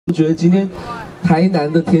我觉得今天台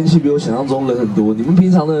南的天气比我想象中冷很多。你们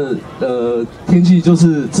平常的天气就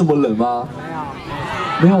是这么冷吗？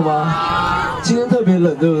没有吗？今天特别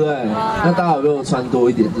冷，对不对？那大家有没有穿多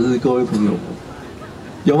一点？就是各位朋友，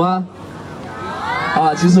有吗？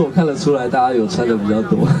啊，其实我看得出来，大家有穿的比较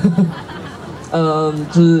多。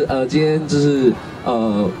今天就是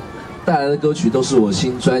带来的歌曲都是我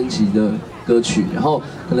新专辑的歌曲，然后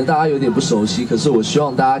可能大家有点不熟悉，可是我希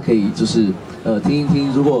望大家可以就是听一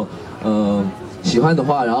听，如果喜欢的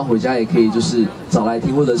话，然后回家也可以就是找来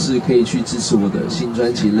听，或者是可以去支持我的新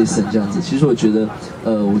专辑 Listen 这样子。其实我觉得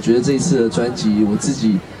这一次的专辑我自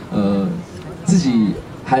己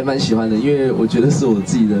还蛮喜欢的，因为我觉得是我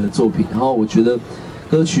自己的作品，然后我觉得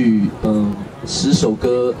歌曲10首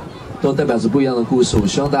歌都代表着不一样的故事。我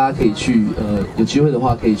希望大家可以去有机会的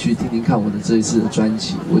话可以去听听看我的这一次的专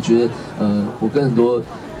辑。我觉得我跟很多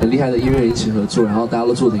很厉害的音乐人一起合作，然后大家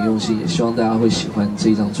都做得很用心，也希望大家会喜欢这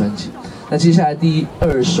一张专辑。那接下来第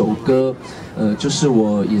2首歌，就是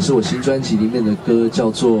也是我新专辑里面的歌，叫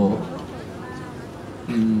做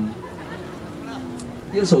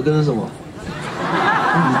第2首歌是什么？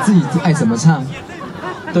你自己爱怎么唱？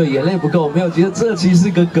对，眼泪不够，没有，觉得这其实是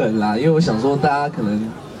个梗啦，因为我想说大家可能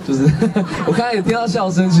就是我刚才也听到笑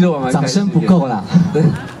声，其实我蛮掌声不够啦。对，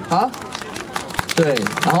好，对，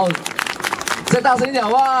然后再大声一点好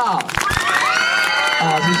不好？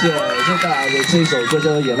好，谢谢。现在带来的这一首歌叫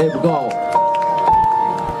做《眼泪不够》。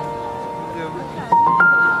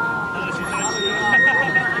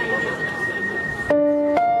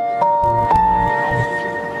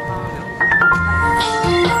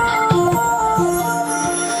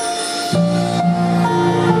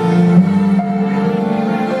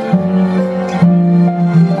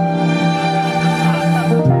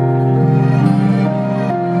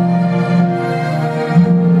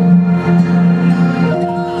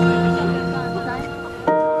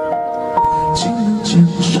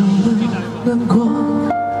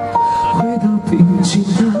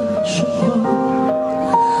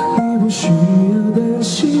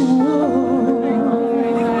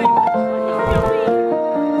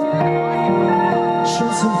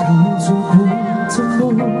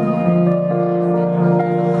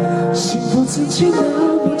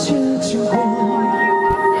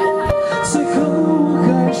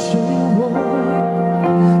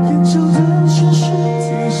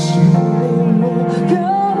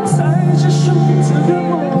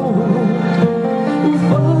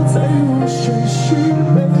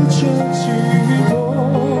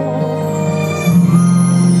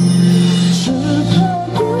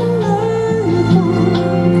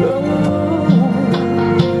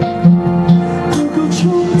冲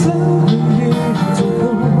淡回忆，最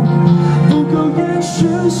后。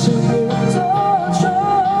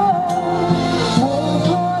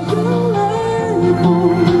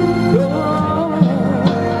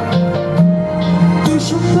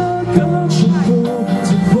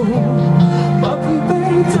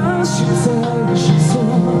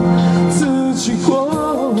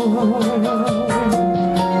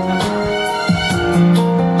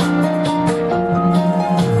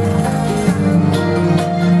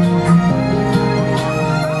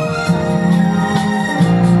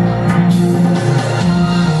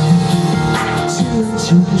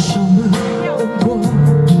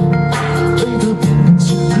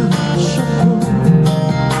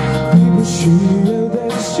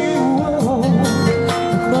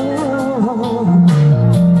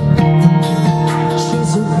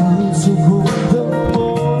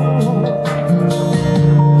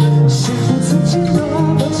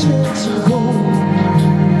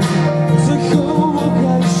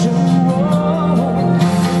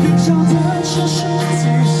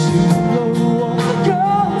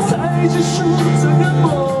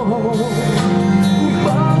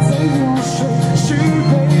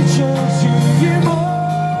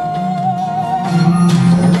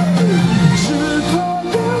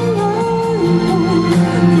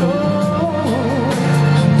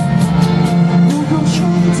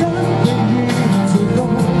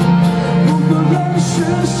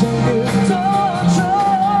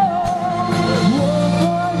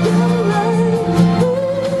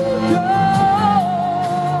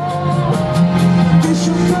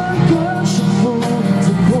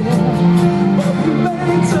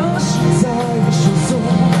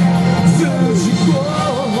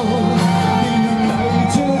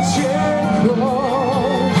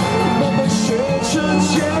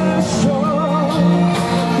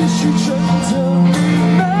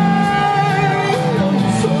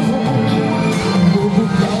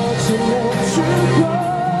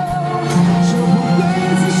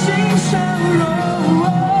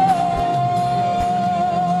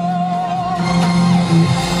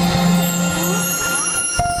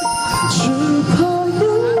只怕眼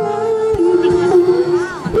泪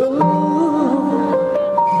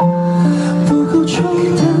不够冲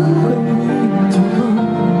淡回忆的梦，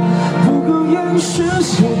不够掩饰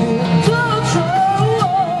想念的愁。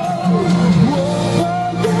我怕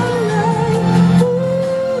眼泪不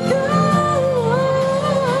够，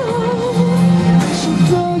悲伤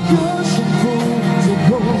的歌声不再破，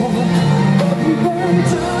把疲惫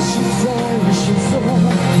的心在深锁，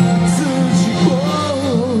自己过。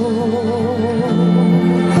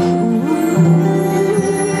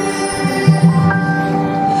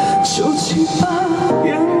就请把眼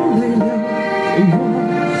泪留给我，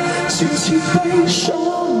轻轻悲伤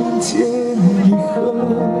明天以后，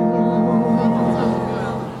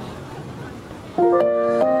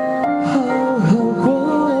好好过。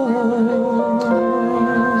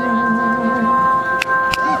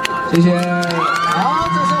谢谢。好，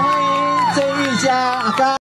这时候欢迎郑玉佳阿刚。